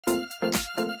Welcome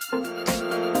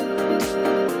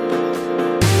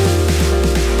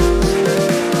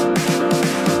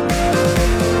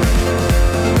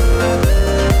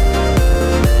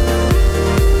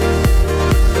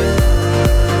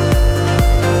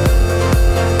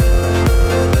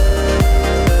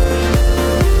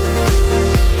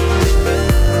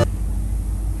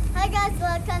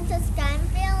to SKYE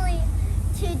Family.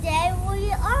 Today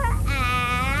we are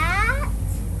at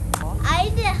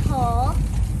IDAHO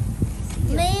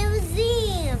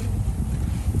Museum.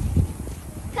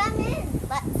 Come in,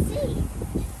 let's see.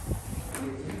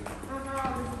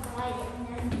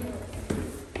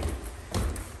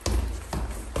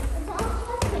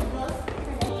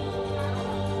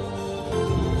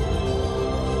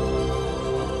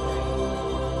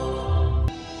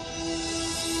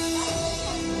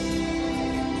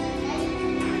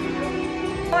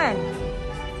 When?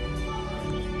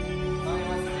 Mommy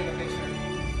wants to take a picture.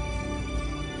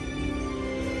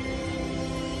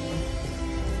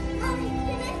 Mommy,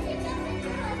 can I take a picture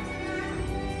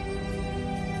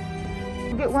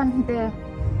of Get one there.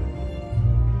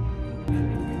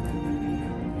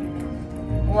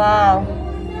 Wow.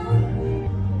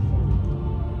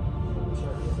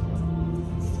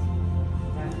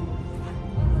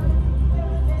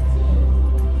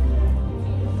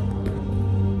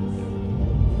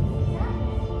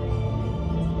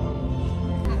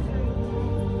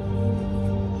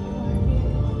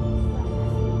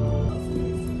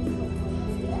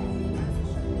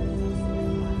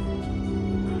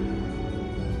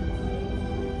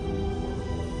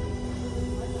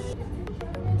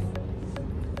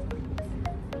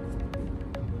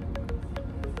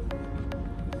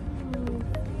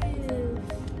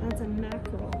 That's a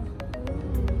mackerel,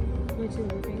 which is a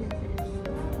finger fish.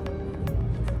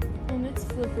 And its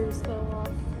flippers fell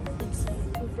off. Its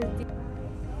flippers.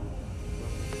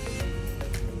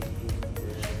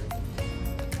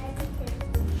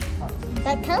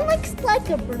 That kind of looks like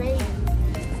a brain.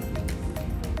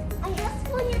 I guess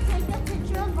when you take a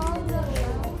picture of all the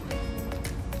little,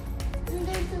 and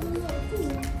there's a little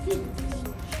thing.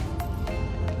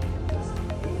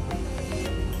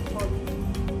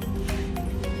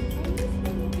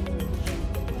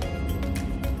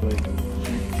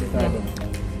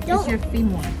 It's your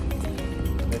femur.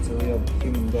 That's a real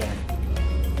human dog.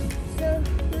 So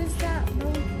who's that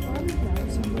little one?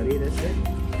 Somebody, that's it.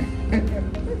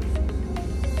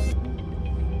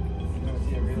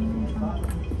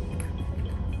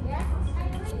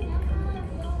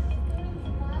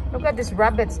 Look at this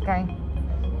rabbit, Sky.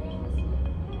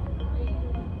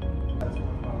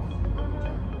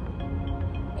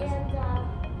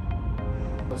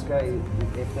 Sky,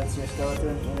 if that's your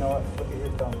skeleton, you know what? Look at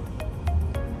your thumb.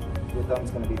 Your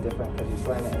thumb's gonna be different because you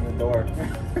slam it in the door.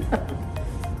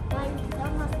 My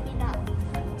thumb must be that one.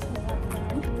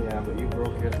 Yeah, but you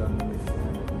broke your thumb when you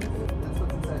slammed it in the door. That's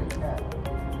what's inside a cat.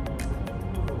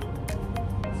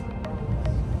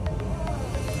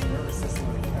 The nervous system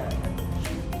of a cat.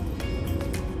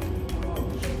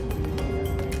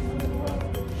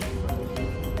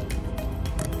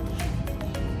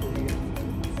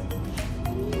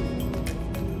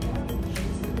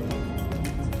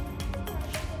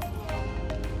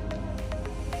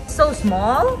 So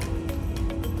small?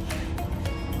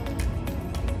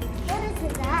 What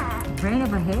is that? Brain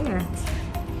of a hair.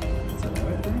 Is that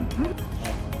right there?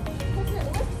 Because it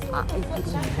looks like a foot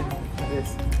like It is.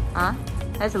 Huh?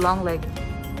 Has a long leg.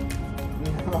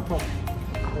 No,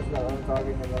 that's not what I'm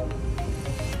talking about.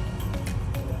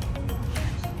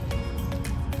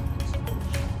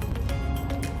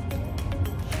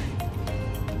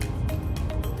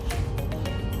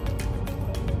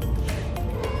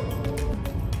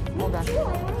 Hold on.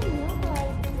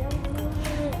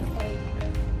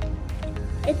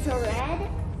 It's a red.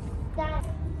 That.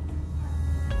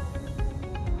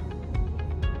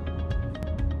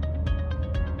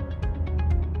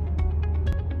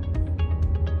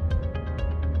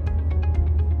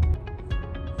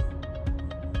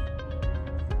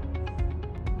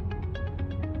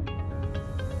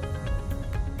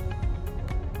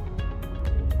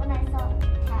 When I saw a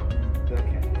cat. The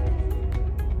cat.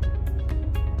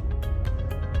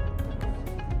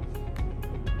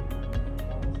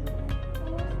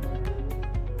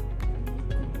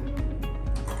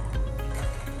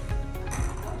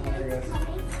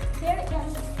 There it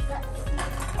goes.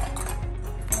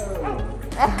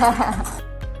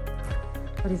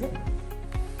 What is it?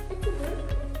 It's a bird.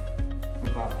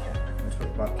 Bobcat. That's what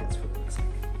bobcat's foot looks like.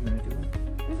 You want to do one?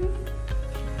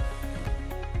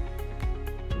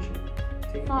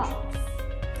 Take a Fox. picture.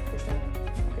 Push down.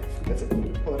 Okay, that's it.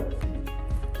 Pull it up.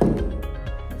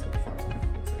 That's what a fox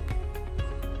looks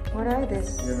like. What are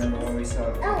these? You remember when we saw?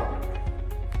 Oh.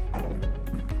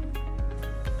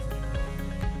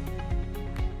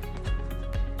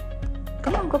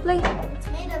 Come on, go play. It's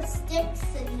made of sticks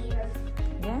in here.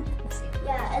 Yeah. Let's see.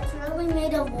 Yeah, it's really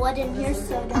made of wood in here,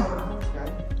 so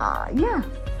don't. Yeah.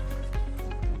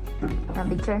 A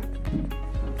picture.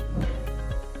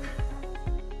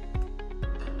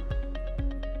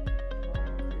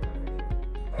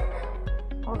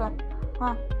 Hold on.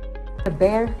 Huh? The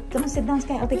bear. Come on, sit down,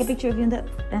 Sky. I'll take a picture of you in the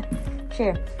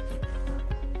chair.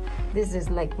 This is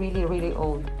like really, really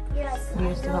old. Yes, We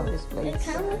used to have this It place.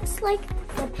 kind of looks like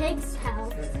the pig's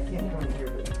house.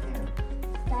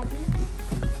 Daddy.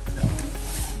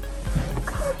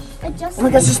 It just. Oh my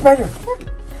gosh, a spider!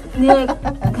 Nick,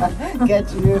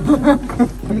 Get you!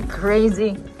 you're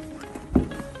crazy.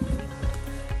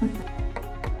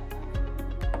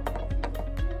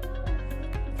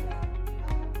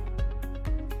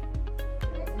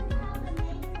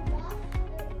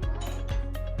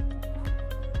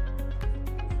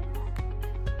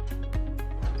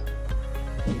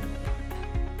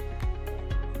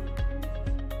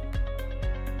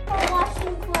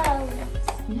 Washing clothes.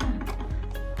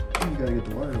 Yeah. You gotta get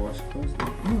the water to wash the clothes.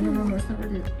 No, it's not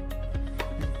ready.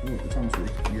 Oh, it's almost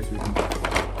ready. I guess we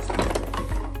can.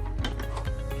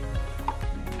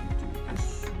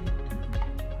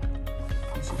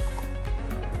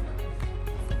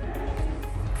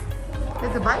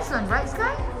 There's a bison, right,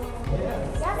 Sky?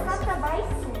 That's not the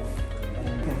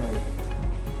bison.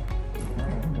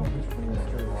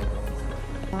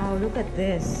 Wow, look at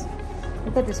this.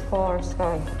 Look at this forest,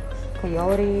 Sky.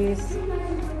 Coyotes.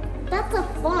 That's a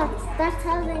fox. That's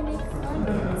how they make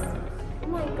onions. Oh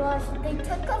my gosh, they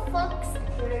took a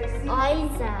fox's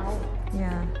eyes out.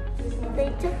 Yeah. They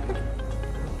took the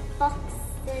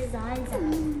fox's eyes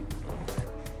out.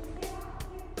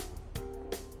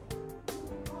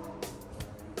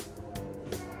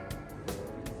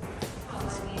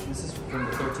 This is from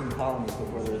the 13 colonies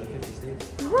before there were the 50 states.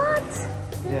 What?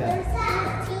 Yeah. There's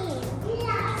 17.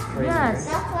 Crazy. Yes.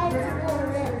 That's why it's all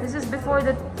red. This is before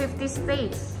the 50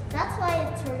 states. That's why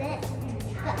it's red.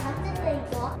 But after they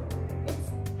got, it's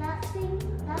that thing,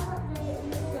 that's what they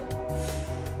use it.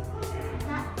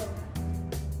 That thing.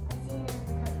 I've seen it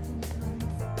in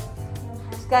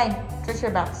cartoons. Sky,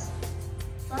 treasure box.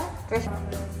 What? Treasure.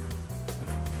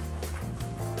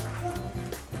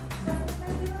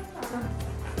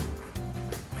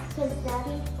 Because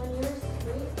Daddy, when you're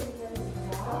asleep and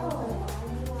you're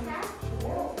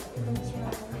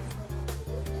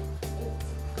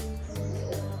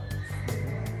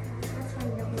that's why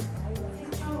nobody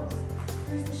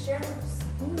There's the sheriff's.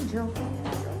 Angel.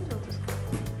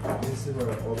 This is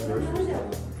where all the groceries are.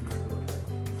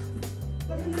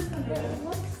 It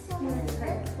looks so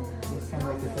dreadful. It's kind of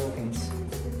like the Philippines.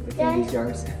 The Dad? candy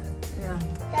jars. Yeah.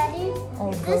 Daddy,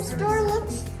 All this groceries. store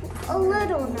looks a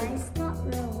little nice, not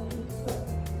really.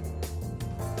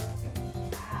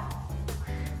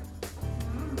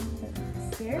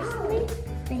 Seriously?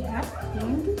 They have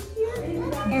candy here?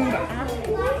 And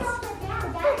apples?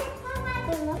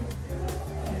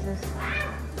 This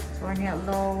is Sonia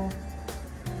Low.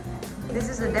 This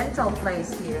is a dental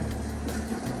place here.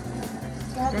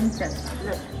 Dentist.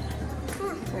 Look.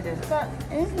 Where is That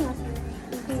is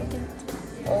nothing.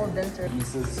 all dental.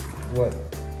 This is what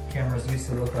cameras used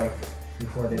to look like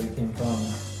before they became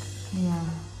phones. Yeah.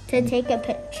 To take a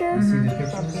picture? See the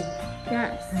pictures?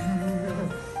 Yes.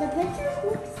 The pictures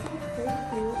look so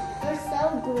pretty. They're so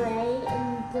gray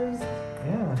and there's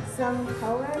Yeah. some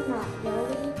color, not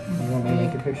really. You want me to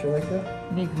make a picture like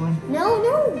that? Big one. No,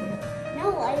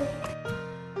 I.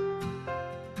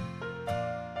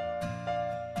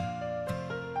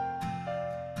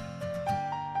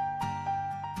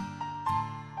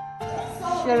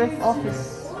 Sheriff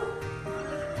office.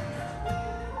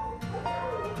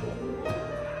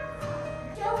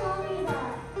 Show mommy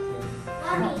that.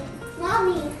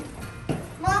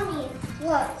 Mommy,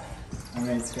 look. I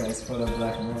made this guy's photo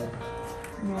black and white.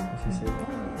 Yeah. She said,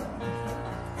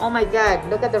 Oh my God!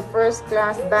 Look at the first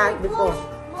class bag before.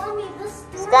 Mommy, this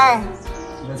store. Sky.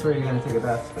 that's where you're gonna take a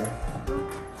bath, bro.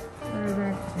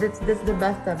 That's the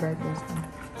bathtub right there.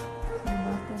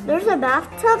 Sky. There's a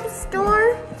bathtub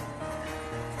store.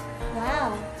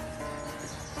 Wow.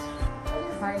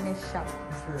 Harness shop.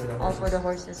 All for the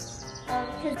horses.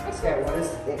 Sky, what is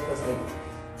 8 plus 8?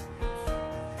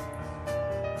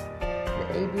 The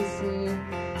ABC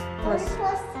plus.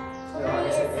 No, I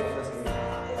said 8 plus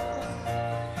 8.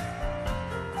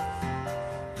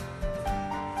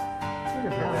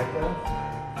 Rebecca?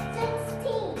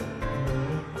 16.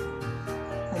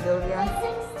 Adolia.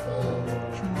 16.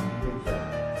 Good job.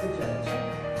 Good job.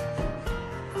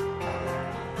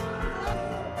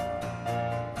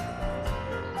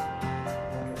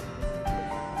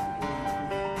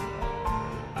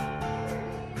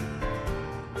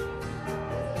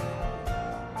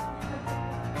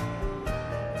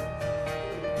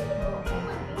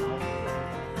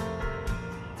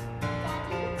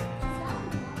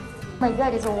 Oh my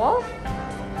god, it's a wall?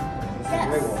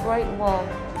 This is a great wall. Right wall.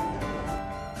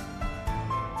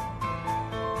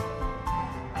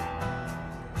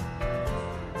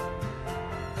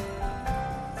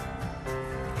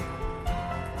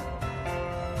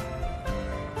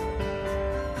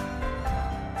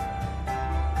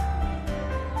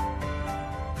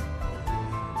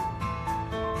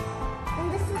 And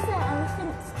this is the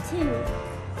elephant's tooth.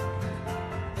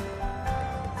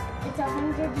 It's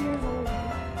 100 years old.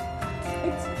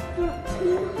 It's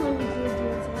 1,300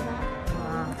 years old.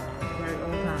 Wow, very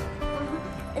old, huh?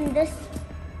 And this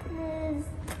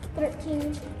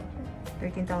is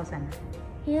 13,000.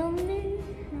 human.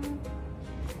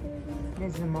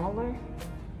 This is smaller.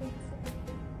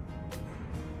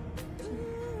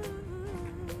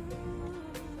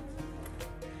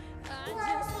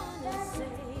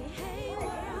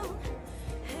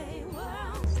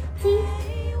 See?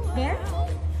 Bear?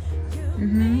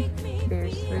 Mm-hmm.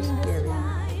 Bears very scary.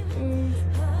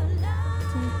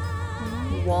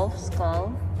 Wolf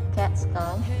skull, cat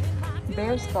skull,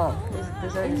 bear skull.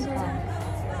 These are the skull.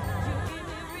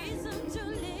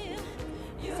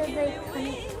 So they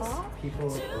couldn't talk? People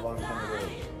a long time ago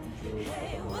drew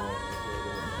stuff on the wall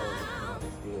to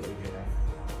steal it with your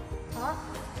Talk?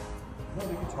 No,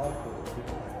 they could talk, but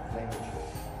people language.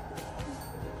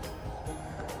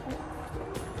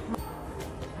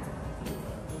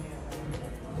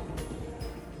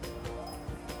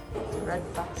 Red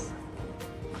fox.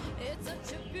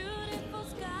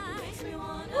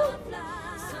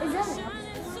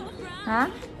 Huh?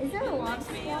 Is that a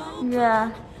lobster?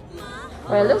 Yeah.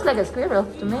 Well, it looks like a squirrel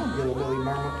to me. Little Billy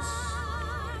marmots.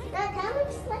 That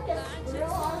looks like a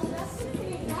squirrel on the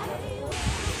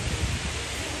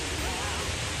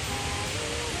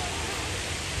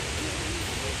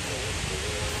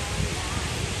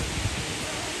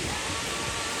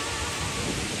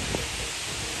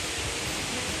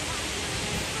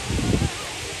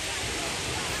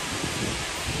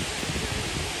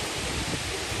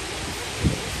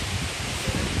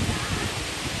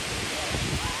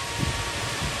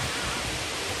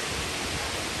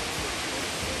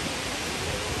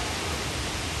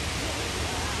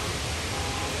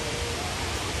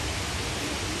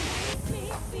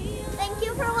Thank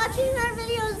you for watching our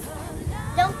videos.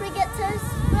 Don't forget to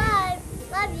subscribe.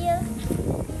 Love you.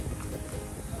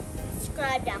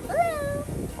 Subscribe down below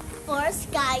for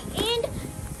Sky and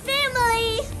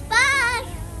family.